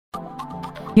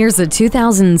Here's a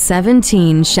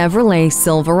 2017 Chevrolet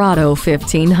Silverado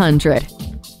 1500.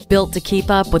 Built to keep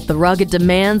up with the rugged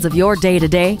demands of your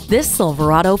day-to-day, this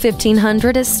Silverado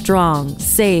 1500 is strong,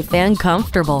 safe, and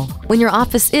comfortable. When your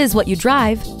office is what you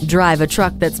drive, drive a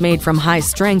truck that's made from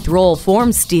high-strength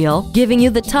roll-form steel, giving you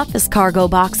the toughest cargo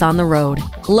box on the road.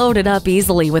 Load it up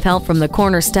easily with help from the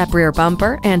corner step rear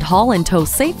bumper and haul and tow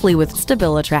safely with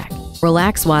StabiliTrak.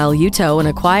 Relax while you tow in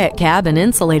a quiet cabin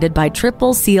insulated by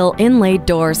triple seal inlaid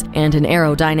doors and an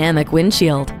aerodynamic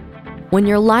windshield. When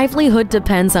your livelihood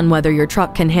depends on whether your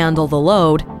truck can handle the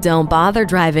load, don't bother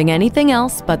driving anything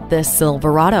else but this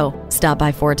Silverado. Stop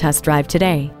by for a test drive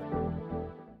today.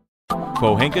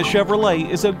 Pohanka Chevrolet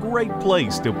is a great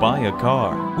place to buy a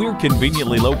car. We're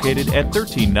conveniently located at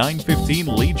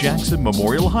 13915 Lee Jackson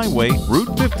Memorial Highway,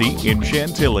 Route 50 in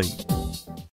Chantilly.